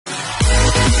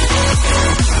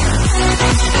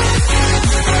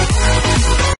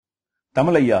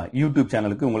தமிழ் ஐயா யூடியூப்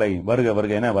சேனலுக்கு உங்களை வருக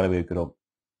வருக என வரவேற்கிறோம்.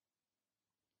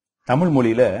 தமிழ்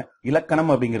மொழியில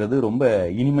இலக்கணம் அப்படிங்கிறது ரொம்ப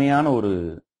இனிமையான ஒரு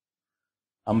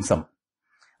அம்சம்.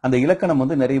 அந்த இலக்கணம்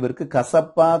நிறைய பேருக்கு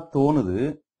கசப்பா தோணுது.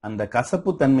 அந்த கசப்பு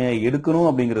தன்மையை எடுக்கணும்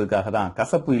அப்படிங்கிறதுக்காக தான்.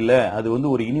 கசப்பு இல்ல, அது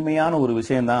ஒரு இனிமையான ஒரு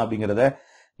விஷயம்தான் அப்படிங்கிறத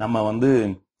நம்ம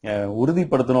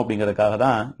உறுதிப்படுத்தணும் அப்படிங்கறதுக்காக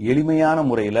தான் எளிமையான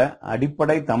முறையில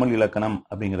அடிப்படை தமிழ் இலக்கணம்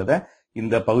அப்படிங்கறத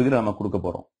இந்த பகுதியில் நம்ம கொடுக்க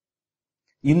போறோம்.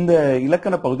 இந்த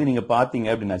இலக்கண பகுதி நீங்க பாத்தீங்க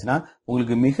அப்படின்னாச்சுன்னா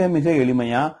உங்களுக்கு மிக மிக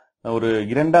எளிமையா ஒரு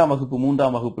 2ஆம் வகுப்பு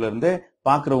 3ஆம் வகுப்புல இருந்து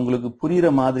பாக்குறவங்களுக்கு புரியுற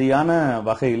மாதிரியான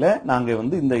வகையில நாங்க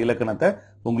இந்த இலக்கணத்தை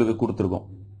உங்களுக்கு கொடுத்துருக்கோம்.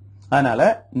 அதனால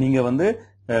நீங்க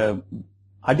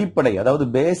அடிப்படை, அதாவது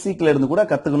பேசிக்ல இருந்து கூட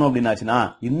கத்துக்கணும் அப்படின்னாச்சுன்னா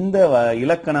இந்த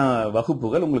இலக்கண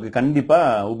வகுப்புகள் உங்களுக்கு கண்டிப்பா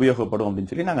உபயோகப்படும்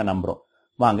அப்படின்னு சொல்லி நாங்க நம்புறோம்.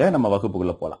 வாங்க நம்ம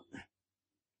வகுப்புக்குள்ள போலாம்.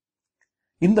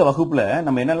 இந்த வகுப்புல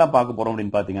நம்ம என்னெல்லாம் பார்க்க போறோம்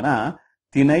அப்படின்னு பாத்தீங்கன்னா,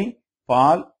 திணை,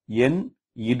 பால், எண்,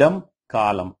 இடம்,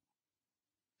 காலம்,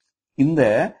 இந்த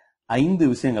 5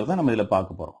 விஷயங்கள் தான் நம்ம இதுல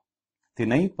பார்க்க போறோம்.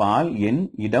 திணை, பால், எண்,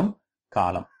 இடம்,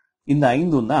 காலம், இந்த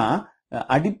 5 தான்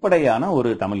அடிப்படையான ஒரு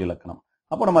தமிழ் இலக்கணம்.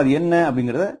 அப்போ நம்ம அது என்ன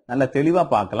அப்படிங்கறத நல்ல தெளிவா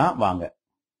பார்க்கலாம். வாங்க.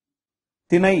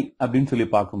 திணை அப்படின்னு சொல்லி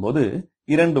பார்க்கும்போது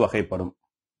 2 வகைப்படும்.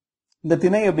 இந்த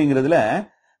திணை அப்படிங்கிறதுல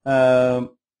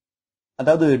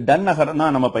அதாவது டன் நகரம்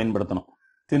தான் நம்ம பயன்படுத்தணும்.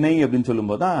 திணை அப்படின்னு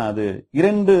சொல்லும் போதுதான் அது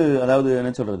 2, அதாவது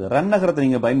என்ன சொல்றது, ரன்னகரத்தை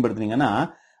நீங்க பயன்படுத்தினீங்கன்னா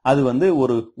அது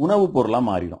ஒரு உணவு பொருளா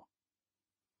மாறிடும்.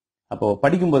 அப்போ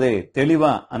படிக்கும் போதே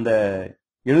தெளிவா அந்த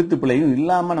எழுத்து பிழையும்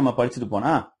இல்லாம நம்ம படிச்சுட்டு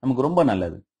போனா நமக்கு ரொம்ப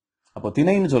நல்லது. அப்போ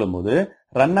திணைன்னு சொல்லும் போது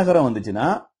ரன்னகரம் வந்துச்சுன்னா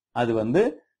அது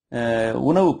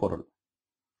உணவு பொருள்.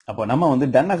 அப்போ நம்ம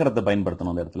டன்னகரத்தை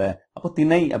பயன்படுத்தணும் அந்த இடத்துல. அப்போ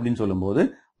திணை அப்படின்னு சொல்லும் போது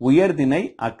உயர் திணை,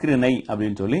 அக்ரிணை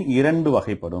அப்படின்னு சொல்லி 2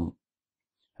 வகைப்படும்.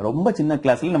 ரொம்ப சின்ன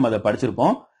கிளாஸ்ல நம்ம அதை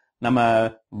படிச்சிருப்போம். நம்ம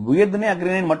உயர்திணை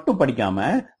அக்ரிணை மட்டும் படிக்காம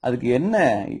அதுக்கு என்ன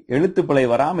எழுத்து பிழை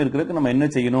வராம இருக்கிறதுக்கு நம்ம என்ன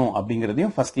செய்யணும்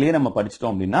அப்படிங்கறதையும் ஃபர்ஸ்ட்லயே நம்ம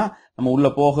படிச்சிட்டோம் அப்படின்னா நம்ம உள்ள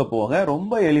போக போக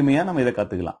ரொம்ப எளிமையா நம்ம இதை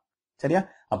கத்துக்கலாம். சரியா?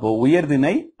 அப்போ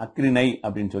உயர்திணை, அக்ரிணை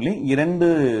அப்படின்னு சொல்லி 2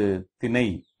 திணை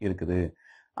இருக்குது.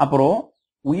 அப்புறம்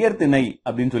உயர்திணை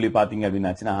அப்படின்னு சொல்லி பாத்தீங்க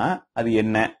அப்படின்னாச்சுன்னா அது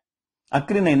என்ன,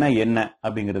 அக்ரிணைனா என்ன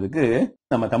அப்படிங்கிறதுக்கு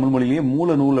நம்ம தமிழ் மொழியிலேயே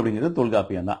மூல நூல் அப்படிங்கிறது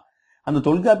தொல்காப்பியம் தான். அந்த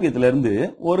தொல்காப்பியத்துல இருந்து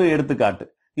ஒரு எடுத்துக்காட்டு,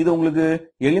 இது உங்களுக்கு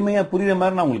எளிமையா புரியுற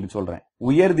மாதிரி நான் உங்களுக்கு சொல்றேன்.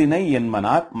 உயர்திணை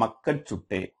என்மனார் மக்கள்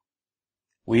சுட்டே.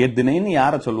 உயர்திணைன்னு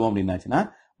யார சொல்லுவோம் அப்படின்னாச்சுன்னா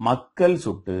மக்கள்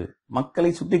சுட்டு,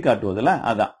 மக்களை சுட்டி காட்டுவதில்ல,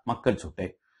 அதான் மக்கள் சுட்டே.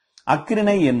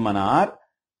 அக்ரிணை என்மனார்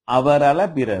அவரல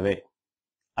பிறவே.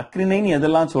 அக்ரிணைன்னு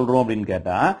எதெல்லாம் சொல்றோம் அப்படின்னு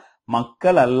கேட்டா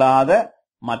மக்கள் அல்லாத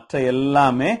மற்ற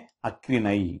எல்லாமே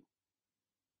அக்ரிணை.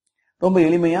 ரொம்ப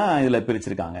எளிமையா இதுல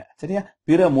பிரிச்சிருக்காங்க. சரியா?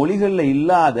 பிற மொழிகள்ல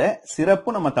இல்லாத சிறப்பு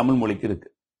நம்ம தமிழ் மொழிக்கு இருக்கு.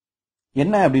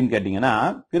 என்ன அப்படின்னு கேட்டீங்கன்னா,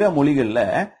 பிற மொழிகள்ல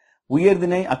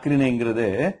உயர்திணை அக்ரிணைங்கிறது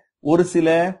ஒரு சில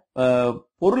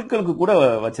பொருட்களுக்கு கூட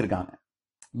வச்சிருக்காங்க.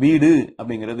 வீடு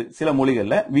அப்படிங்கிறது சில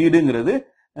மொழிகள்ல வீடுங்கிறது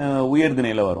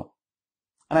உயர்திணையில வரும்.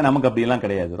 ஆனா நமக்கு அப்படி எல்லாம்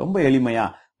கிடையாது. ரொம்ப எளிமையா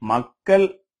மக்கள்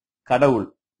கடவுள்,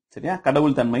 சரியா,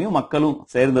 கடவுள் தன்மையும் மக்களும்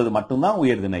சேர்ந்தது மட்டும்தான்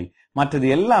உயர்திணை. மற்றது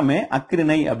எல்லாமே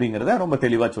அக்ரிணை அப்படிங்கறத ரொம்ப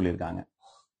தெளிவா சொல்லியிருக்காங்க.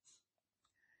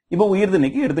 இப்போ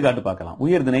உயர்திணைக்கு எடுத்துக்காட்டு பார்க்கலாம்.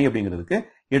 உயர்திணை அப்படிங்கிறதுக்கு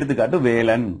எடுத்துக்காட்டு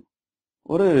வேலன்,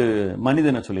 ஒரு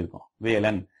மனிதனை சொல்லியிருக்கோம்.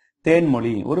 வேலன்.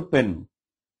 தேன்மொழி, ஒரு பெண்.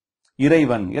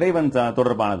 இறைவன், இறைவன்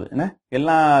தொடர்பானது என்ன,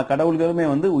 எல்லா கடவுள்களுமே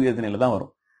உயர்திணையில தான்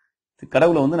வரும்.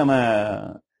 கடவுளை நம்ம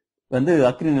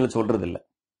அக்ரிணையில சொல்றது இல்ல.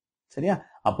 சரியா?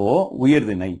 அப்போ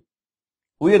உயர்திணை,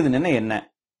 உயர்திணைன்னா என்ன?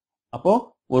 அப்போ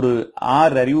ஒரு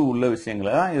 6 அறிவு உள்ள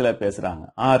விஷயங்களை தான் இதுல பேசுறாங்க.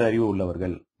 6 அறிவு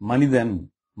உள்ளவர்கள், மனிதன்,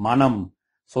 மனம்,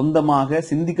 சொந்தமாக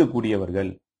சிந்திக்கக்கூடியவர்கள்,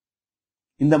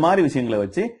 இந்த மாதிரி விஷயங்களை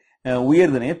வச்சு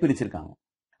உயர்திணையை பிரிச்சிருக்காங்க.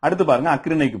 அடுத்து பாருங்க,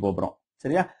 அக்ரிணைக்கு போறோம்.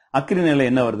 சரியா? அக்ரிணையில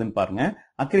என்ன வருதுன்னு பாருங்க.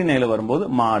 அக்ரிணையில வரும்போது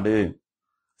மாடு,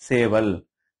 சேவல்,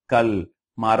 கல்,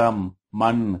 மரம்,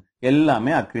 மண்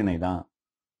எல்லாமே அக்ரிணை தான்.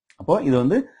 அப்போ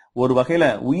இது ஒரு வகையில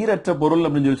உயிரற்ற பொருள்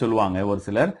அப்படின்னு சொல்லி சொல்லுவாங்க ஒரு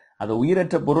சிலர். அதை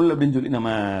உயிரற்ற பொருள் அப்படின்னு சொல்லி நம்ம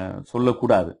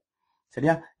சொல்லக்கூடாது.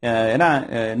 சரியா? ஏன்னா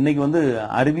இன்னைக்கு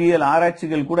அறிவியல்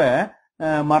ஆராய்ச்சிகள் கூட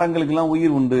மரங்களுக்கு எல்லாம்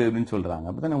உயிர் உண்டு அப்படின்னு சொல்றாங்க.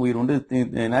 அப்படித்தானே, உயிர் உண்டு,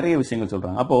 நிறைய விஷயங்கள்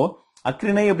சொல்றாங்க. அப்போ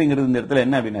அக்ரிணை அப்படிங்கிறது இந்த இடத்துல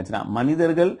என்ன அப்படின்னாச்சுன்னா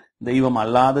மனிதர்கள், தெய்வம்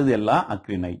அல்லாதது எல்லாம்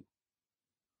அக்ரிணை.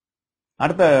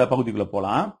 அடுத்த பகுதிக்குள்ள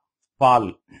போலாம். பால்.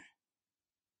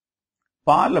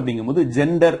 பால் அப்படிங்கும்போது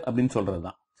ஜெண்டர் அப்படின்னு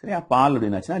சொல்றதுதான். சரியா? பால்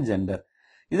அப்படின்னாச்சுன்னா ஜெண்டர்.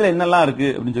 இதுல என்னெல்லாம் இருக்கு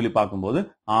அப்படின்னு சொல்லி பார்க்கும்போது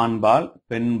ஆண்பால்,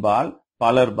 பெண்பால்,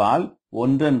 பலர்பால்,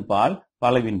 ஒன்றன் பால்,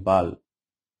 பலவின் பால்.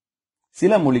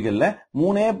 சில மொழிகள்ல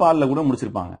 3 பால்ல கூட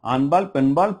முடிச்சிருப்பாங்க. ஆண்பால்,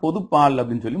 பெண்பால், பொதுப்பால்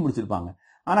அப்படின்னு சொல்லி முடிச்சிருப்பாங்க.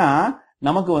 ஆனா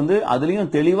நமக்கு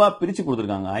அதுலயும் தெளிவா பிரிச்சு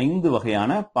கொடுத்திருக்காங்க. 5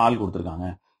 வகையான பால் கொடுத்திருக்காங்க.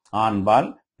 ஆண்பால்,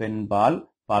 பெண்பால்,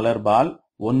 பலர்பால்,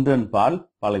 ஒன்றன் பால்,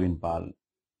 பலவின் பால்.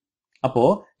 அப்போ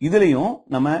இதுலயும்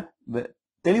நம்ம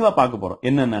தெளிவா பார்க்க போறோம்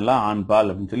என்னென்னலாம் ஆண் பால்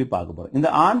அப்படின்னு சொல்லி பார்க்க போறோம். இந்த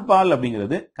ஆண் பால்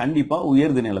அப்படிங்கிறது கண்டிப்பா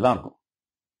உயர்திணையில தான் இருக்கும்.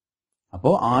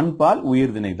 அப்போ ஆண் பால்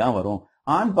உயர்திணை தான் வரும்.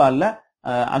 ஆண் பால்ல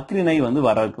அக்ரிணை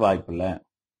வர்றதுக்கு வாய்ப்பு இல்ல.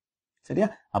 சரியா?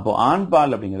 அப்போ ஆண்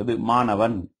பால் அப்படிங்கிறது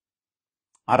மாணவன்,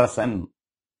 அரசன்.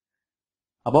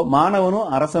 அப்போ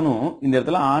மாணவனும் அரசனும் இந்த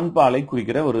இடத்துல ஆண் பாலை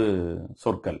குறிக்கிற ஒரு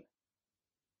சொற்கள்.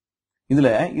 இதுல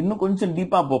இன்னும் கொஞ்சம்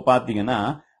டீப்பா பாத்தீங்கன்னா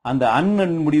அந்த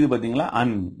அண்ணன் முடியுது பாத்தீங்களா,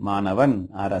 அன் மாணவன்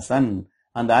அரசன்,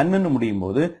 அந்த அண்ணன் முடியும்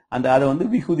போது அதை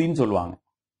விகுதின்னு சொல்லுவாங்க.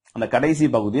 அந்த கடைசி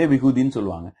பகுதியை விகுதின்னு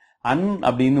சொல்லுவாங்க. அன்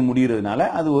அப்படின்னு முடியறதுனால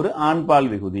அது ஒரு ஆண்பால்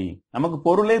விகுதி. நமக்கு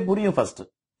பொருளே புரியும். ஃபர்ஸ்ட்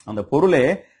அந்த பொருளே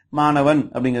மாணவன்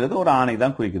அப்படிங்கிறது ஒரு ஆணை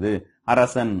தான் குறிக்குது.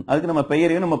 அரசன் அதுக்கு நம்ம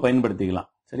பெயரையும் நம்ம பயன்படுத்திக்கலாம்.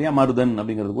 சரியா? மருதன்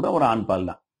அப்படிங்கிறது கூட ஒரு ஆண்பால்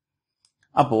தான்.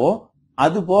 அப்போ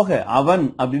அது போக அவன்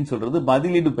அப்படின்னு சொல்றது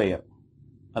பதிலீடு பெயர்.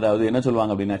 அதாவது என்ன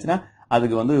சொல்லுவாங்க அப்படின்னாச்சுன்னா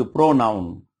அதுக்கு ப்ரோனவுன்,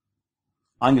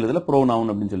 ஆங்கிலத்துல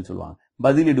ப்ரோனவுன் அப்படின்னு சொல்லுவாங்க.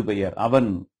 பதிலீடு பெயர் அவன்,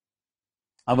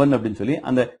 அவன் அப்படின்னு சொல்லி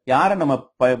அந்த யாரை நம்ம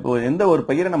எந்த ஒரு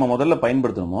பெயரை நம்ம முதல்ல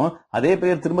பயன்படுத்தணுமோ அதே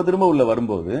பெயர் திரும்ப திரும்ப உள்ள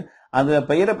வரும்போது அந்த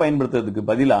பெயரை பயன்படுத்துறதுக்கு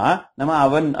பதிலா நம்ம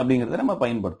அவன் அப்படிங்கறத நம்ம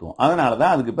பயன்படுத்துவோம்.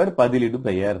 அதனாலதான் அதுக்கு பேர் பதிலீடு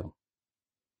பெயர்.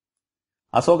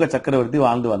 அசோக சக்கரவர்த்தி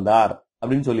வாழ்ந்து வந்தார்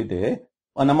அப்படின்னு சொல்லிட்டு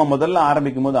நம்ம முதல்ல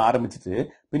ஆரம்பிக்கும் போது ஆரம்பிச்சுட்டு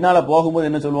பின்னால போகும்போது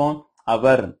என்ன சொல்லுவோம்,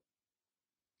 அவர்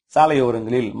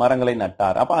சாலையோரங்களில் மரங்களை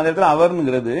நட்டார். அப்ப அந்த இடத்துல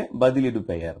அவர்ங்கிறது பதிலீடு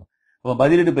பெயர். அப்ப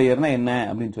பதிலீடு பெயர்னா என்ன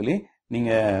அப்படின்னு சொல்லி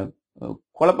நீங்க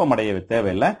குழப்பம் அடைய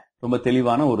தேவையில்லை. ரொம்ப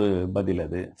தெளிவான ஒரு பதில்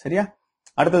அது. சரியா?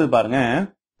 அடுத்தது பாருங்க,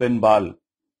 பெண்பால்.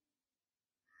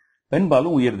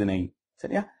 பெண்பாலும் உயர்திணை.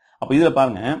 சரியா? அப்ப இதுல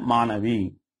பாருங்க, மாணவி,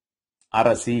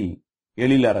 அரசி,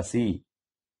 எழிலரசி.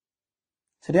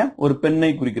 சரியா? ஒரு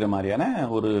பெண்ணை குறிக்கிற மாதிரியான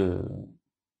ஒரு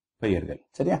பெயர்கள்.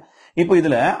 சரியா? இப்ப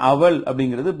இதுல அவள்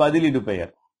அப்படிங்கிறது பதிலீடு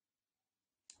பெயர்.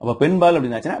 அப்ப பெண்பால்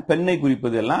அப்படின்னாச்சுன்னா பெண்ணை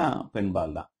குறிப்பது எல்லாம்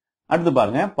பெண்பால் தான். அடுத்து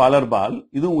பாருங்க, பலர்பால்.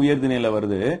 இதுவும் உயர்திணையில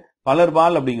வருது.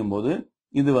 பலர்பால் அப்படிங்கும் போது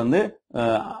இது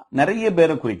நிறைய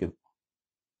பேரை குறிக்குது.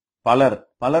 பலர்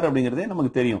பலர் அப்படிங்கறதே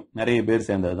நமக்கு தெரியும், நிறைய பேர்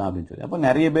சேர்ந்ததுதான் அப்படின்னு சொல்லி. அப்ப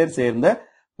நிறைய பேர் சேர்ந்த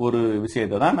ஒரு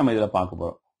விஷயத்தை தான் நம்ம இதுல பார்க்க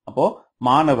போறோம். அப்போ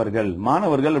மாணவர்கள்,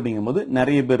 மாணவர்கள் அப்படிங்கும் போது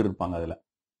நிறைய பேர் இருப்பாங்க. அதுல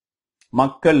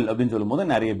மக்கள் அப்படின்னு சொல்லும் போது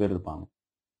நிறைய பேர் இருப்பாங்க.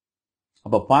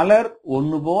 அப்ப பலர்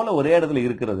ஒண்ணு போல ஒரே இடத்துல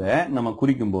இருக்கிறத நம்ம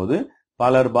குறிக்கும் போது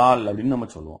பலர்பால் அப்படின்னு நம்ம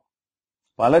சொல்லுவோம்.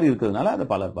 பலர் இருக்கிறதுனால அது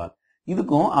பலர்பால்.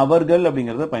 இதுக்கும் அவர்கள்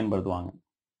அப்படிங்கறத பயன்படுத்துவாங்க.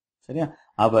 சரியா?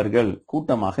 அவர்கள்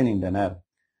கூட்டமாக நின்றனர்.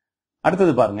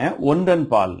 அடுத்தது பாருங்க, ஒன்றன்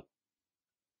பால்.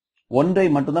 ஒன்றை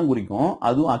மட்டும்தான் குறிக்கும்,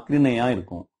 அதுவும் அக்ரிணையா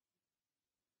இருக்கும்.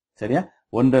 சரியா?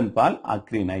 ஒன்றன் பால்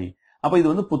அக்ரிணை. அப்ப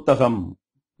இது புத்தகம்.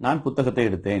 நான் புத்தகத்தை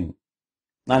எடுத்தேன்,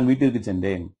 நான் வீட்டிற்கு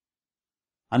சென்றேன்,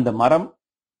 அந்த மரம்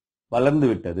வளர்ந்து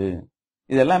விட்டது.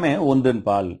 இது எல்லாமே ஒன்றன்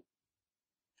பால்.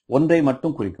 ஒன்றை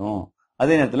மட்டும் குறிக்கும்,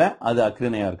 அதே நேரத்துல அது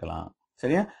அக்ரிணையா இருக்கலாம்.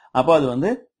 சரியா? அப்ப அது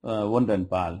ஒன்றன்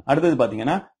பால். அடுத்தது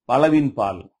பாத்தீங்கன்னா பலவின்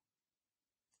பால்.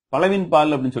 பலவின்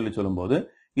பால் அப்படின்னு சொல்லி சொல்லும் போது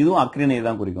இதுவும் அக்ரிணையை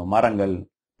தான் குறிக்கும். மரங்கள்,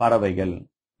 பறவைகள்,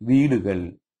 வீடுகள்.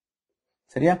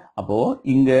 சரியா? அப்போ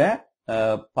இங்க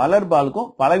பலர் பாலுக்கும்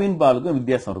பலவின் பாலுக்கும்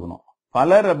வித்தியாசம் இருக்கணும்.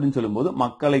 பலர் அப்படின்னு சொல்லும் போது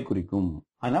மக்களை குறிக்கும்,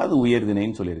 அதனால அது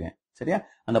உயர்திணைன்னு சொல்லியிருக்கேன். சரியா?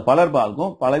 அந்த பலர்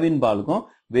பாலுக்கும் பலவின் பாலுக்கும்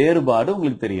வேறுபாடு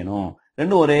உங்களுக்கு தெரியணும்.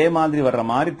 ரெண்டும் ஒரே மாதிரி வர்ற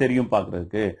மாதிரி தெரியும்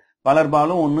பாக்குறதுக்கு.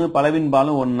 பலர்பாலும் ஒண்ணு, பலவின்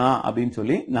பாலும் ஒன்னா அப்படின்னு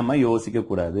சொல்லி நம்ம யோசிக்க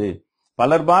கூடாது.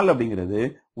 பலர்பால் அப்படிங்கிறது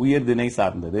உயர்திணை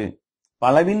சார்ந்தது,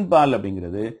 பலவின் பால்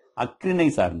அப்படிங்கிறது அக்ரிணை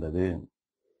சார்ந்தது.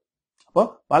 அப்போ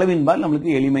பலவின் பால்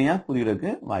நம்மளுக்கு எளிமையா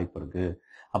புரியறதுக்கு வாய்ப்பு இருக்கு.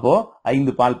 அப்போ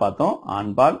 5 பால் பார்த்தோம்.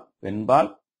 ஆண்பால், பெண்பால்,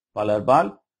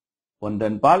 பலர்பால்,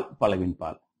 ஒன்றன் பால், பலவின்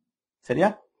பால். சரியா?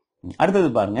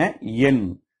 அடுத்தது பாருங்க, எண்.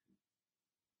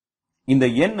 இந்த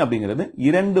எண் அப்படிங்கிறது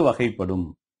 2 வகைப்படும்.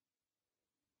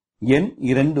 எண்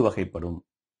 2 வகைப்படும்.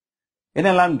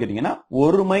 என்னெல்லாம் கேட்டீங்கன்னா,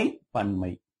 ஒருமை,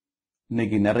 பன்மை.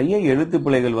 இன்னைக்கு நிறைய எழுத்து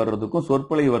பிழைகள் வர்றதுக்கும்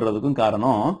சொற்பிழை வர்றதுக்கும்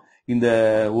காரணம் இந்த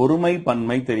ஒருமை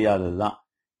பன்மை தெரியாததுதான்.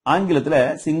 ஆங்கிலத்துல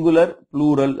சிங்குலர்,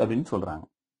 ப்ளூரல் அப்படின்னு சொல்றாங்க.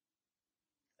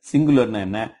 சிங்குலர்னா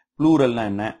என்ன, ப்ளூரல்னா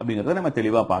என்ன அப்படிங்கறத நம்ம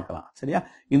தெளிவா பார்க்கலாம். சரியா?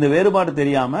 இந்த வேறுபாடு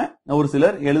தெரியாம ஒரு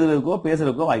சிலர் எழுதுறதுக்கோ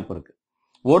பேசுறதுக்கோ வாய்ப்பு இருக்கு.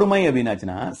 ஒருமை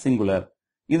அப்படின்னாச்சுன்னா சிங்குலர்.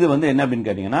 இது என்ன அப்படின்னு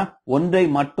கேட்டீங்கன்னா ஒன்றை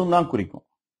மட்டும் தான் குறிக்கும்.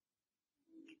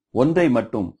 ஒன்றை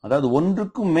மட்டும், அதாவது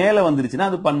ஒன்றுக்கும் மேல வந்துருச்சுன்னா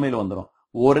அது பன்மையில வந்துடும்.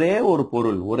 ஒரே ஒரு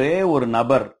பொருள், ஒரே ஒரு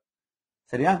நபர்,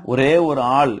 சரியா, ஒரே ஒரு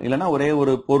ஆள், இல்லைன்னா ஒரே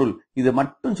ஒரு பொருள், இது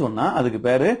மட்டும் சொன்னா அதுக்கு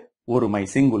பேரு ஒருமை,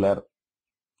 சிங்குலர்.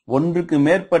 ஒன்றுக்கு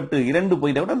மேற்பட்டு 2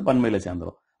 போயிட்டா கூட அது பன்மையில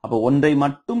சேர்ந்துடும். அப்ப ஒன்றை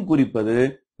மட்டும் குறிப்பது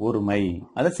ஒருமை,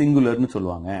 அத சிங்குலர்னு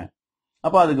சொல்லுவாங்க.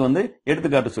 அப்ப அதுக்கு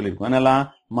எடுத்துக்காட்டு சொல்லியிருக்கோம். என்னெல்லாம்?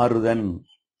 மருதன்,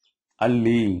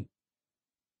 அல்லி,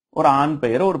 ஒரு ஆண்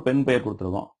பெயர் ஒரு பெண் பெயர்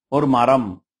கொடுத்துருக்கோம். ஒரு மரம்,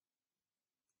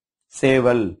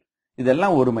 சேவல்,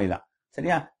 இதெல்லாம் ஒருமைதான்.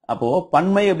 சரியா? அப்போ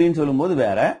பன்மை அப்படின்னு சொல்லும்போது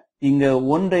வேற, இங்க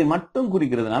ஒன்றை மட்டும்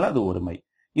குறிக்கிறதுனால அது ஒருமை.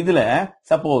 இதுல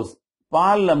சப்போஸ்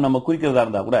பால் நம்ம குறிக்கிறதா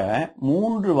இருந்தா கூட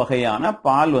 3 வகையான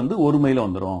பால் ஒருமையில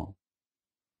வந்துரும்.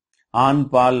 ஆண்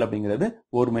பால் அப்படிங்கிறது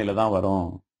ஒருமையில தான் வரும்,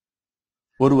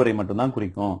 ஒருவரை மட்டும்தான்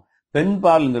குறிக்கும். பெண்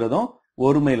பால்ங்கிறதும்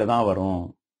ஒருமையில தான் வரும்,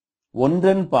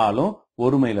 ஒன்றன் பாலும்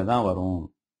ஒருமையில தான் வரும்.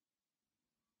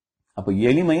 அப்ப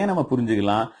எளிமையா நம்ம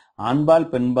புரிஞ்சுக்கலாம்,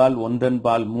 ஆண்பால் பெண்பால் ஒன்றன்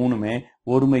பால் மூணுமே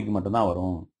ஒருமைக்கு மட்டும்தான்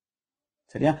வரும்.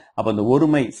 சரியா? அப்ப அந்த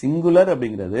ஒருமை சிங்குலர்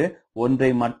அப்படிங்கிறது ஒன்றை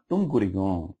மட்டும்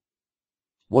குறிக்கும்.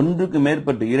 ஒன்றுக்கு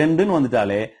மேற்பட்டு 2ன்னு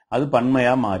வந்துட்டாலே அது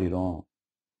பன்மையா மாறிடும்.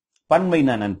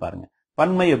 பன்மைன்னா என்னன்னு பாருங்க.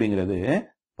 பன்மை அப்படிங்கிறது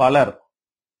பலர்.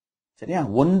 சரியா?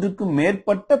 ஒன்றுக்கு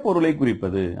மேற்பட்ட பொருளை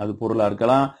குறிப்பது. அது பொருளா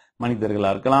இருக்கலாம்,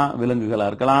 மனிதர்களா இருக்கலாம், விலங்குகளா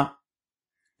இருக்கலாம்,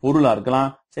 பொருளா இருக்கலாம்.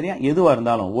 சரியா? எதுவா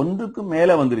இருந்தாலும் ஒன்றுக்கு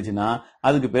மேல வந்துருச்சுன்னா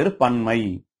அதுக்கு பேரு பன்மை.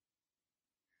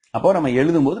 அப்போ நம்ம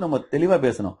எழுதும் போது நம்ம தெளிவா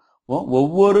பேசணும்.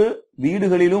 ஒவ்வொரு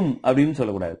வீடுகளிலும் அப்படின்னு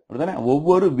சொல்லக்கூடாது, அப்படிதானே?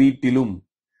 ஒவ்வொரு வீட்டிலும்,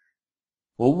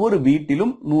 ஒவ்வொரு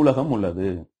வீட்டிலும் நூலகம் உள்ளது,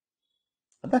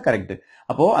 அதான் கரெக்ட்.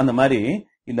 அப்போ அந்த மாதிரி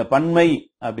இந்த பன்மை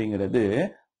அப்படிங்கிறது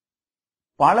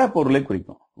பல பொருளை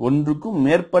குறிக்கும், ஒன்றுக்கும்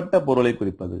மேற்பட்ட பொருளை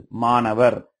குறிப்பது.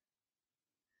 மாணவர்,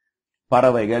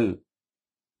 பறவைகள்,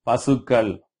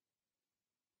 பசுக்கள்.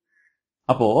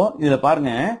 அப்போ இதுல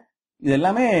பாருங்க, இது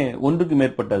எல்லாமே ஒன்றுக்கு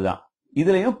மேற்பட்டதுதான்.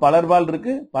 இதுலயும் பலர்பால்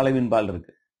இருக்கு, பலவின்பால்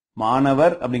இருக்கு.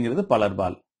 மாணவர் அப்படிங்கிறது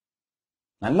பலர்பால்.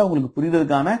 நல்லா உங்களுக்கு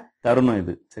புரிதலுக்கான தருணம்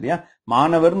இது. சரியா?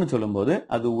 மாணவர்னு சொல்லும் போது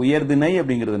அது உயர்திணை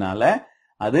அப்படிங்கிறதுனால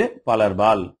அது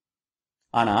பலர்பால்.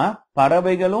 ஆனா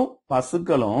பறவைகளும்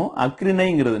பசுக்களும்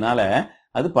அக்ரிணைங்கிறதுனால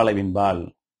அது பலவின்பால்.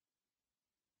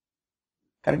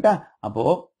 கரெக்டா? அப்போ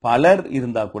பலர்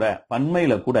இருந்தா கூட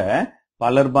பன்மையில கூட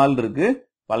பலர்பால் இருக்கு,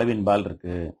 பலவின்பால்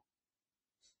இருக்கு.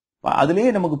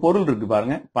 அதுலயே நமக்கு பொருள் இருக்கு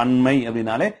பாருங்க. பன்மை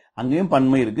அப்படின்னாலே அங்கேயும்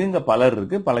பன்மை இருக்கு, இங்க பலர்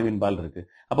இருக்கு, பலவின்பால் இருக்கு.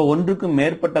 அப்ப ஒன்றுக்கு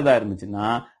மேற்பட்டதா இருந்துச்சுன்னா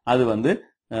அது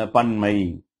பன்மை.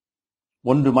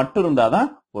 ஒன்று மட்டும் இருந்தாதான்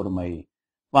ஒருமை.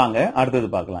 வாங்க அடுத்தது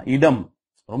பார்க்கலாம். இடம்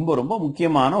ரொம்ப ரொம்ப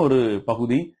முக்கியமான ஒரு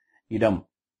பகுதி. இடம்.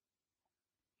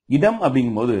 இடம்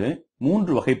அப்படிங்கும் போது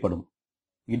 3 வகைப்படும்.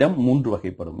 இடம் 3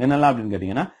 வகைப்படும். என்னெல்லாம் அப்படின்னு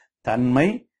கேட்டீங்கன்னா, தன்மை,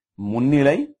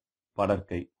 முன்னிலை,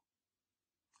 படர்க்கை.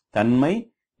 தன்மை,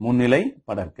 முன்னிலை,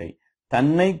 படர்க்கை.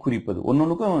 தன்னை குறிப்பது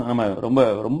ஒன்னொன்னுக்கும் நம்ம ரொம்ப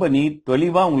ரொம்ப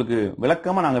தெளிவா உங்களுக்கு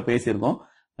விளக்கமா நாங்க பேசியிருக்கோம்.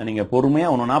 நீங்க பொறுமையா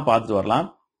ஒன்னொன்னா பார்த்துட்டு வரலாம்.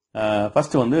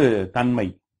 ஃபர்ஸ்ட் தன்மை.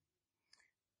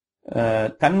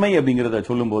 தன்மை அப்படிங்கறத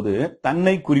சொல்லும் போது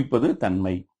தன்னை குறிப்பது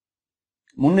தன்மை.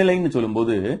 முன்னிலைன்னு சொல்லும்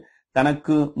போது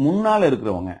தனக்கு முன்னால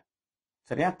இருக்கிறவங்க.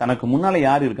 சரியா? தனக்கு முன்னால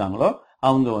யார் இருக்காங்களோ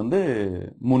அவங்க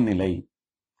முன்னிலை.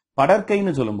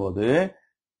 படர்க்கைன்னு சொல்லும் போது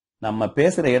நம்ம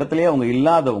பேசுற இடத்துலயே அவங்க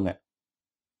இல்லாதவங்க.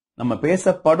 நம்ம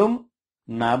பேசப்படும்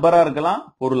நபரா இருக்கலாம்,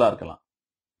 பொருளா இருக்கலாம்.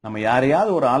 நம்ம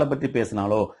யாரையாவது ஒரு ஆளை பற்றி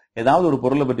பேசினாலோ, ஏதாவது ஒரு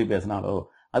பொருளை பற்றி பேசினாலோ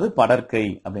அது படர்க்கை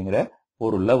அப்படிங்கிற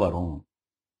பொருள்ல வரும்.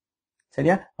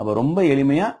 சரியா? அப்ப ரொம்ப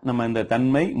எளிமையா நம்ம இந்த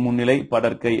தன்மை, முன்னிலை,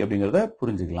 படர்க்கை அப்படிங்கறத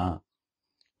புரிஞ்சுக்கலாம்.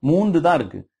 3 தான்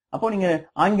இருக்கு. அப்போ நீங்க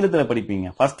ஆங்கிலத்துல படிப்பீங்க,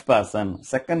 first person,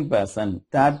 second person,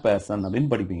 third person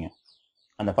அப்படின்னு படிப்பீங்க.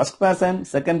 அந்த first person,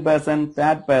 second person,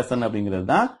 third person அப்படிங்கிறது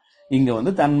தான்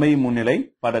இங்க தன்மை, முன்னிலை,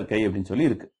 படர்க்கை அப்படின்னு சொல்லி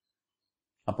இருக்கு.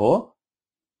 அப்போ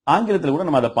ஆங்கிலத்துல கூட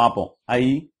நம்ம அதை பார்ப்போம். ஐ,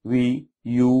 we,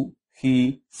 you, he,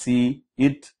 C,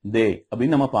 it, தே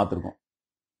அப்படின்னு நம்ம பார்த்திருக்கோம்.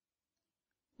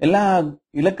 எல்லா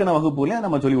இலக்கண வகுப்புலயும்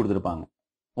நம்ம சொல்லி கொடுத்திருப்பாங்க.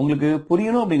 உங்களுக்கு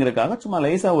புரியணும் அப்படிங்கறதுக்காக சும்மா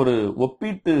லேசா ஒரு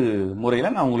ஒப்பீட்டு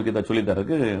முறையில நான் உங்களுக்கு இதை சொல்லி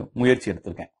தரதுக்கு முயற்சி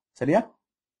எடுத்திருக்கேன். சரியா?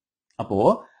 அப்போ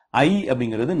ஐ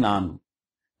அப்படிங்கிறது நான்,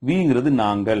 விங்கிறது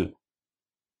நாங்கள்.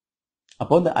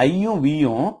 அப்போ இந்த ஐயும்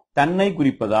வியும் தன்னை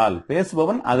குறிப்பதால்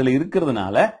பேசுபவன் அதுல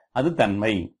இருக்கிறதுனால அது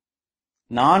தன்மை.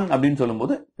 நான் அப்படின்னு சொல்லும்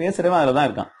போது பேசுறவன் அதுலதான்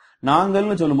இருக்கான்.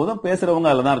 நாங்கள்னு சொல்லும் போதும் பேசுறவங்க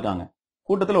அதுலதான் இருக்காங்க,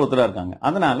 கூட்டத்துல ஒருத்தரா இருக்காங்க.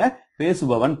 அதனால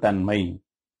பேசுபவன் தன்மை.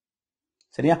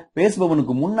 சரியா?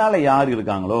 பேசுபவனுக்கு முன்னால யார்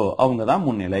இருக்காங்களோ அவங்கதான்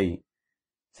முன்னிலை.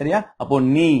 சரியா? அப்போ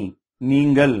நீ,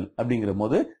 நீங்கள் அப்படிங்கிற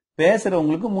போது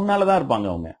பேசுறவங்களுக்கு முன்னாலதான் இருப்பாங்க.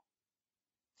 அவங்க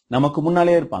நமக்கு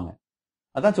முன்னாலே இருப்பாங்க.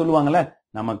 அதான் சொல்லுவாங்கல்ல,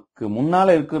 நமக்கு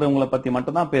முன்னால இருக்கிறவங்களை பத்தி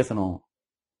மட்டும் தான் பேசணும்.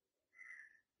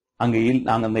 அங்க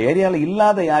அந்த ஏரியால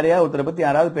இல்லாத யாரையாவது ஒருத்தரை பத்தி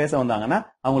யாராவது பேச வந்தாங்கன்னா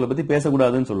அவங்கள பத்தி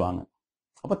பேசக்கூடாதுன்னு சொல்லுவாங்க.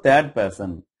 அப்ப தேர்ட்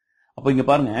பர்சன். அப்ப இங்க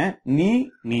பாருங்க, நீ,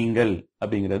 நீங்கள்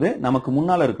அப்படிங்கிறது நமக்கு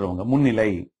முன்னால இருக்கிறவங்க,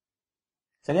 முன்னிலை.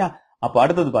 சரியா? அப்ப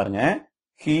அடுத்தது பாருங்க,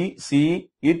 ஹி, சி,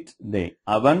 இட், தே.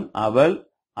 அவன், அவள்,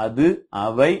 அது,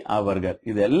 அவை, அவர்கள்.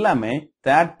 இது எல்லாமே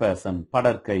தேர்ட் பர்சன்,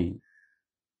 படர்க்கை.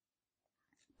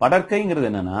 படர்க்கைங்கிறது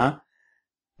என்னன்னா,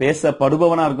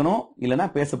 பேசப்படுபவனா இருக்கணும், இல்லைன்னா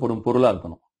பேசப்படும் பொருளா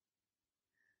இருக்கணும்.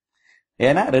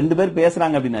 ஏன்னா 2 பேர்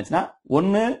பேசுறாங்க அப்படின்னாச்சுன்னா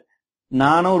ஒண்ணு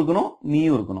நானும் இருக்கணும்,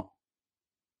 நீயும் இருக்கணும்.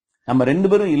 நம்ம ரெண்டு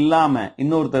பேரும் இல்லாம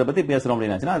இன்னொருத்தரை பத்தி பேசுறோம்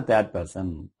அப்படின்னாச்சுன்னா அது தேர்ட்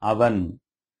பர்சன். அவன்,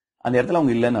 அந்த இடத்துல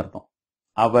அவங்க இல்லைன்னு அர்த்தம்.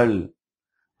 அவள்,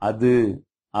 அது,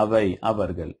 அவை,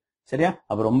 அவர்கள். சரியா?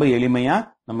 அப்ப ரொம்ப எளிமையா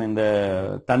நம்ம இந்த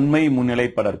தன்மை முன்னிலை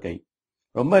படற்கை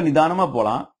ரொம்ப நிதானமா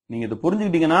போலாம். நீங்க இதை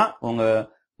புரிஞ்சுக்கிட்டீங்கன்னா உங்க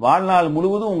வாழ்நாள்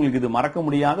முழுவதும் உங்களுக்கு இது மறக்க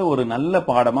முடியாத ஒரு நல்ல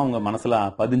பாடமா உங்க மனசுல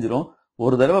பதிஞ்சிரும்.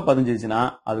 ஒரு தடவை பதிஞ்சிருச்சுன்னா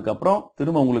அதுக்கப்புறம்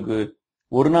திரும்ப உங்களுக்கு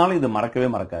ஒரு நாள் இது மறக்கவே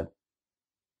மறக்காது.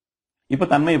 இப்ப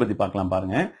தன்மையை பத்தி பார்க்கலாம்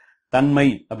பாருங்க. தன்மை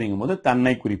அப்படிங்கும் போது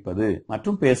தன்னை குறிப்பது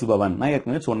மற்றும் பேசுபவன். நான்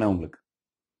ஏற்கனவே சொன்னேன் உங்களுக்கு.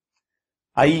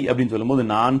 ஐ அப்படின்னு சொல்லும் போது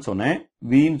நான் சொன்னேன்.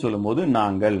 வீன்னு சொல்லும் போது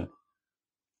நாங்கள்.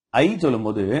 ஐ சொல்லும்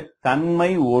போது தன்மை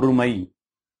ஒருமை.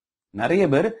 நிறைய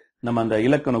பேர் நம்ம அந்த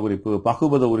இலக்கண குறிப்பு,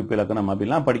 பகுபத உறுப்பு இலக்கணம்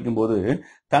அப்படிலாம் படிக்கும்போது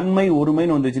தன்மை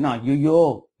ஒருமைன்னு வந்துச்சுன்னா ஐயோ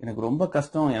எனக்கு ரொம்ப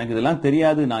கஷ்டம், எனக்கு இதெல்லாம்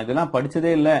தெரியாது, நான் இதெல்லாம்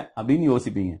படிச்சதே இல்லை அப்படின்னு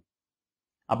யோசிப்பீங்க.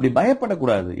 அப்படி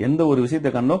பயப்படக்கூடாது. எந்த ஒரு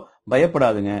விஷயத்தை கண்டோம்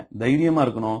பயப்படாதுங்க, தைரியமா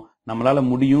இருக்கணும். நம்மளால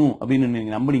முடியும் அப்படின்னு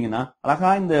நீங்க நம்புனீங்கன்னா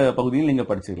அழகா இந்த பகுதியில் நீங்க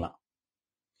படிச்சுக்கலாம்.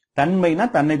 தன்மைனா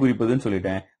தன்னை குறிப்பதுன்னு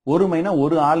சொல்லிட்டேன். ஒருமைனா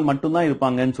ஒரு ஆள் மட்டும்தான்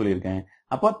இருப்பாங்கன்னு சொல்லியிருக்கேன்.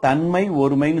 அப்போ தன்மை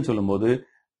ஒருமைன்னு சொல்லும் போது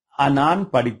நான்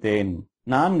படித்தேன்.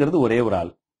 நான்கிறது ஒரே ஒரு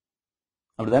ஆள்,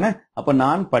 அப்படிதானே? அப்ப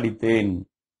நான் படித்தேன்.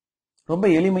 ரொம்ப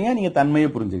எளிமையா நீங்க தன்மையை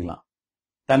புரிஞ்சுக்கலாம்.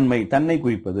 தன்மை தன்னை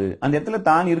குறிப்பது, அந்த இடத்துல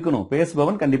தான் இருக்கணும்,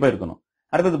 பேசுபவன் கண்டிப்பா இருக்கணும்.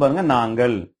 அடுத்தது பாருங்க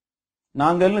நாங்கள்.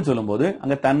 நாங்கள்னு சொல்லும் போது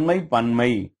அங்க தன்மை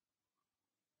பன்மை.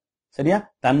 சரியா?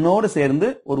 தன்னோடு சேர்ந்து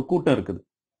ஒரு கூட்டம் இருக்குது,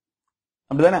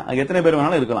 அப்படிதானே? எத்தனை பேர்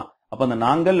வேணாலும் இருக்கலாம். அப்ப அந்த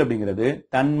நாங்கள் அப்படிங்கிறது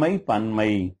தன்மை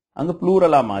பன்மை, அங்க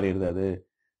ப்ளூரலா மாறிடுது. அது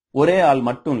ஒரே ஆள்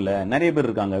மட்டும் இல்ல, நிறைய பேர்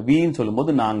இருக்காங்க. வீன்னு சொல்லும்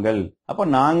போது நாங்கள். அப்ப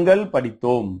நாங்கள்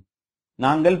படித்தோம்.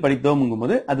 நாங்கள் படித்தோம்ங்கும்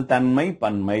போது அது தன்மை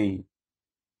பன்மை.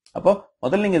 அப்போ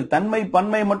முதல்ல நீங்க தன்மை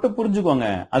பன்மை மட்டும் புரிஞ்சுக்கோங்க.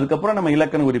 அதுக்கப்புறம் நம்ம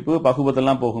இலக்கண குறிப்பு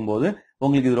பகுபதெல்லாம் போகும்போது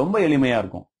உங்களுக்கு இது ரொம்ப எளிமையா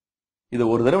இருக்கும். இது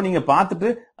ஒரு தடவை நீங்க பார்த்துட்டு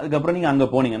அதுக்கப்புறம் நீங்க அங்க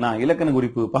போனீங்கன்னா இலக்கண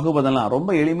குறிப்பு பகுபதெல்லாம்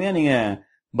ரொம்ப எளிமையா நீங்க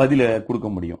பதில கொடுக்க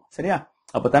முடியும். சரியா?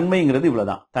 அப்ப தன்மைங்கிறது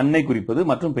இவ்வளவுதான். தன்னை குறிப்பது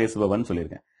மற்றும் பேசுபவன்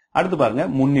சொல்லியிருக்கேன். அடுத்து பாருங்க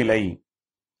முன்னிலை.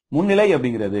 முன்னிலை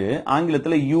அப்படிங்கிறது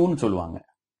ஆங்கிலத்துல யூன்னு சொல்லுவாங்க.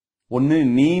 ஒன்னு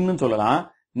நீன்னு சொல்லலாம்,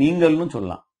 நீங்கள்னு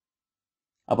சொல்லலாம்.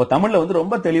 அப்ப தமிழ்ல வந்து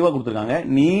ரொம்ப தெளிவா கொடுத்திருக்காங்க.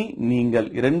 நீ, நீங்கள்,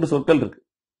 இரண்டு சொற்கள் இருக்கு.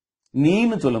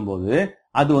 நீன்னு சொல்லும் போது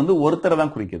அது வந்து ஒருத்தரை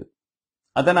தான் குறிக்குது,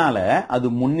 அதனால அது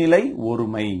முன்னிலை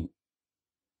ஒருமை.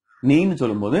 நீன்னு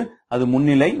சொல்லும் போது அது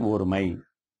முன்னிலை ஒருமை.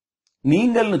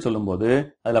 நீங்கள்னு சொல்லும் போது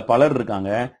அதுல பலர் இருக்காங்க,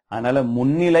 அதனால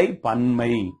முன்னிலை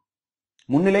பன்மை.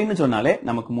 முன்னிலைன்னு சொன்னாலே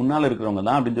நமக்கு முன்னால இருக்கிறவங்க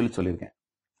தான் அப்படின்னு சொல்லியிருக்கேன்.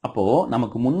 அப்போ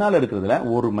நமக்கு முன்னால இருக்கிறதுல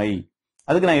ஒருமை.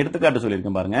 அதுக்கு நான் எடுத்துக்காட்டு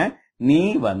சொல்லியிருக்கேன் பாருங்க. நீ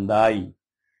வந்தாய்.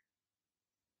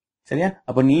 சரியா?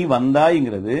 அப்ப நீ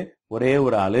வந்தாய்ங்கிறது ஒரே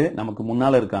ஒரு ஆளு நமக்கு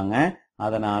முன்னால இருக்காங்க,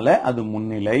 அதனால அது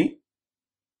முன்னிலை.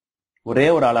 ஒரே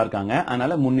ஒரு ஆளா இருக்காங்க,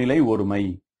 அதனால முன்னிலை ஒருமை.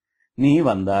 நீ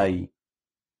வந்தாய்.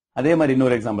 அதே மாதிரி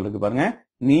இன்னொரு எக்ஸாம்பிள் இருக்கு பாருங்க.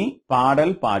 நீ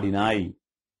பாடல் பாடினாய்.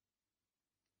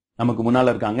 நமக்கு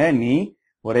முன்னால இருக்காங்க, நீ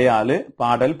ஒரே ஆளு,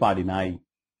 பாடல் பாடினாய்.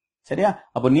 சரியா?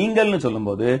 அப்ப நீங்கள்னு சொல்லும்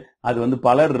போது அது வந்து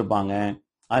பலர் இருப்பாங்க,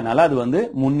 அதனால அது வந்து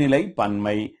முன்னிலை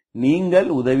பன்மை. நீங்கள்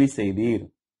உதவி செய்தீர்.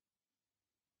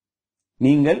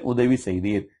 நீங்கள் உதவி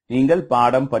செய்தீர். நீங்கள்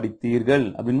பாடம் படித்தீர்கள்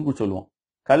அப்படின்னு சொல்லுவோம்.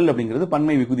 கல் அப்படிங்கிறது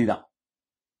பன்மை விகுதி தான்.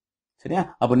 சரியா?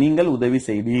 அப்ப நீங்கள் உதவி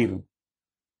செய்தீர்.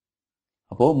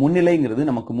 அப்போ முன்னிலைங்கிறது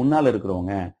நமக்கு முன்னால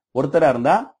இருக்கிறவங்க. ஒருத்தரா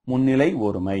இருந்தா முன்னிலை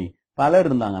ஒருமை, பலர்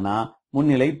இருந்தாங்கன்னா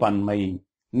முன்னிலை பன்மை.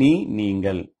 நீ,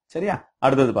 நீங்கள். சரியா?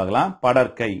 அடுத்தது பார்க்கலாம்.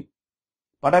 படற்கை.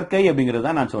 படற்கை அப்படிங்கிறது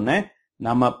தான் நான் சொன்னேன்,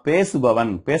 நம்ம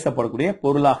பேசுபவன், பேசப்படக்கூடிய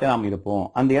பொருளாக நாம் இருப்போம்.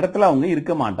 அந்த இடத்துல அவங்க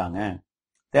இருக்க மாட்டாங்க,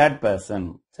 தேர்ட் பர்சன்.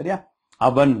 சரியா?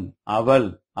 அவன், அவள்,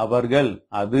 அவர்கள்,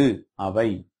 அது, அவை,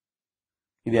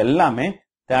 இது எல்லாமே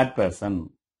தேர்ட் பர்சன்,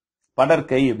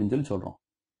 படற்கை அப்படின்னு சொல்றோம்.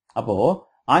 அப்போ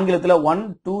ஆங்கிலத்துல 1,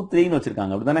 2, 3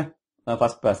 வச்சிருக்காங்க, அப்படித்தானே?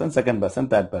 First person, second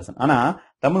person, third person. ஆனா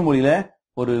தமிழ் மொழியில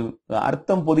ஒரு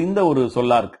அர்த்தம் பொதிந்த ஒரு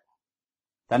சொல்லா இருக்கு.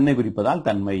 தன்னை குறிப்பதால்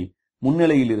தன்மை,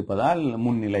 முன்னிலையில் இருப்பதால்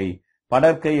முன்னிலை.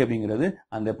 படற்கை அப்படிங்கிறது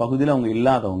அந்த பகுதியில் அவங்க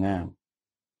இல்லாதவங்க.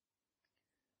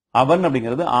 அவன்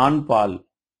அப்படிங்கிறது ஆண் பால்.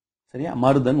 சரியா?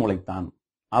 மருதன் உழைத்தான்.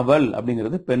 அவள்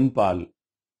அப்படிங்கிறது பெண் பால்.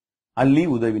 அள்ளி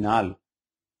உதவினாள்.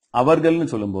 அவர்கள்னு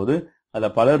சொல்லும் போது அத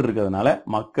பலர் இருக்கிறதுனால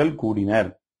மக்கள் கூடினர்.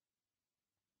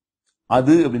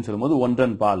 அது அப்படின்னு சொல்லும் போது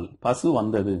ஒன்றன் பால், பசு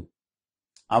வந்தது.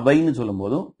 அவைன்னு சொல்லும்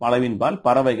போதும் பலவின் பால்,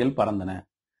 பறவைகள் பறந்தன.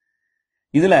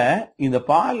 இதுல இந்த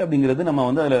பால் அப்படிங்கிறது நம்ம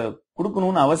வந்து அதுல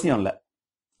கொடுக்கணும்னு அவசியம் இல்லை,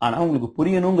 ஆனா உங்களுக்கு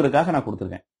புரியணுங்கிறதுக்காக நான்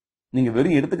கொடுத்துருக்கேன். நீங்க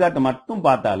வெறும் எடுத்துக்காட்டு மட்டும்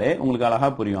பார்த்தாலே உங்களுக்கு அழகா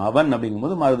புரியும். அவன் அப்படிங்கும்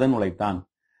போது மருதன் உழைத்தான்.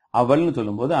 அவள்னு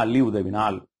சொல்லும் போது அள்ளி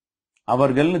உதவினாள்.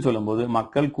 அவர்கள்னு சொல்லும் போது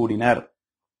மக்கள் கூடினர்.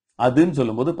 அதுன்னு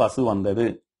சொல்லும் போது பசு வந்தது.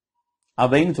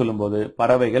 அவைன்னு சொல்லும் போது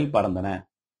பறவைகள் பறந்தன.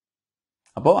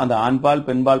 அப்போ அந்த ஆண்பால்,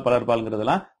 பெண்பால்,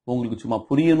 பலர்பால்ங்கிறதெல்லாம் உங்களுக்கு சும்மா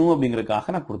புரியணும்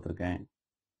அப்படிங்கறதுக்காக நான் கொடுத்திருக்கேன்.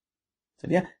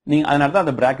 சரியா? நீங்க அதனால தான்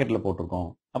அந்த பிராக்கெட்ல போட்டிருக்கோம்.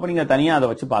 அப்ப நீங்க தனியா அதை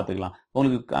வச்சு பாத்துக்கலாம்.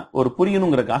 உங்களுக்கு ஒரு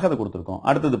புரியணுங்கிறதுக்காக அதை கொடுத்திருக்கோம்.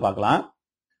 அடுத்தது பார்க்கலாம்.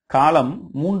 காலம்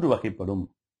 3 வகைப்படும்.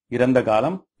 இறந்த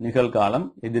காலம், நிகழ்காலம்,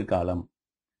 எதிர்காலம்.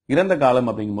 இறந்த காலம்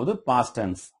அப்படிங்கும்போது past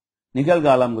tense,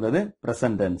 நிகழ்காலம்ங்கிறது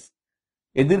present tense,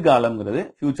 எதிர்காலம்ங்கிறது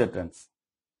future tense.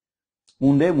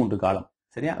 3 காலம்.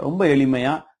 சரியா? ரொம்ப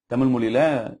எளிமையா தமிழ் மொழியில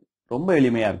ரொம்ப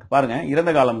எளிமையா இருக்கு. பாருங்க,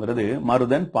 இறந்த காலம்ங்கிறது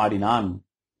மருதன் பாடினான்.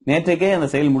 நேற்றைக்கே அந்த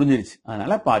செயல் முடிஞ்சிருச்சு,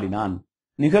 அதனால பாடினான்.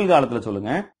 நிகழ்காலத்துல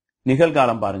சொல்லுங்க.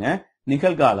 நிகழ்காலம் பாருங்க,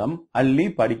 நிகழ்காலம் அள்ளி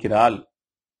படிக்கிறாள்.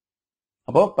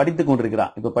 அப்போ படித்துக் கொண்டிருக்கிறா,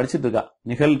 இப்ப படிச்சுட்டு இருக்கா,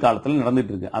 நிகழ்காலத்துல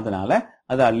நடந்துட்டு இருக்கு, அதனால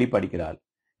அது அள்ளி படிக்கிறாள்.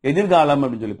 எதிர்காலம்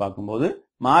அப்படின்னு சொல்லி பார்க்கும்போது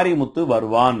மாரிமுத்து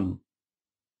வருவான்.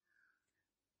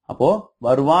 அப்போ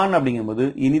வருவான் அப்படிங்கும்போது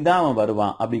இனிதான் அவன்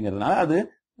வருவான் அப்படிங்கறதுனால அது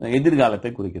எதிர்காலத்தை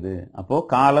குறிக்குது. அப்போ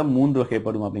காலம் 3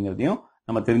 வகைப்படும் அப்படிங்கறதையும்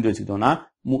நம்ம தெரிஞ்சு வச்சுக்கிட்டோம்னா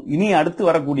இனி அடுத்து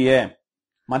வரக்கூடிய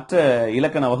மற்ற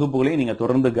இலக்கண வகுப்புகளையும் நீங்க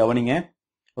தொடர்ந்து கவனிங்க.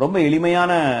 ரொம்ப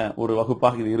எளிமையான ஒரு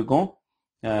வகுப்பாக இது இருக்கும்.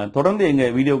 தொடர்ந்து எங்க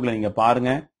வீடியோக்களை நீங்க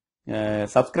பாருங்க,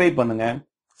 சப்ஸ்கிரைப் பண்ணுங்க.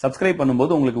 சப்ஸ்கிரைப்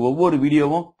பண்ணும்போது உங்களுக்கு ஒவ்வொரு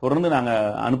வீடியோவும் தொடர்ந்து நாங்க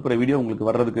அனுப்புற வீடியோ உங்களுக்கு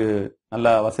வர்றதுக்கு நல்ல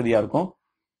வசதியா இருக்கும்.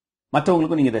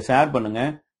 மற்றவங்களுக்கும் நீங்க இதை ஷேர் பண்ணுங்க.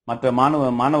 மற்ற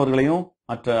மாணவர்களையும்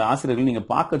மற்ற ஆசிரியர்களையும் நீங்க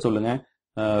பார்க்க சொல்லுங்க.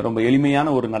 ரொம்ப எளிமையான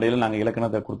ஒரு நடையில நாங்க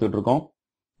இலக்கணத்தை கொடுத்துட்டு இருக்கோம்.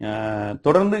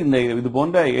 தொடர்ந்து இது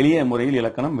போன்ற எளிய முறையில்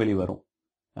இலக்கணம் வெளிவரும்.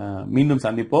 மீண்டும்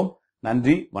சந்திப்போம்.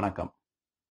 நன்றி, வணக்கம்.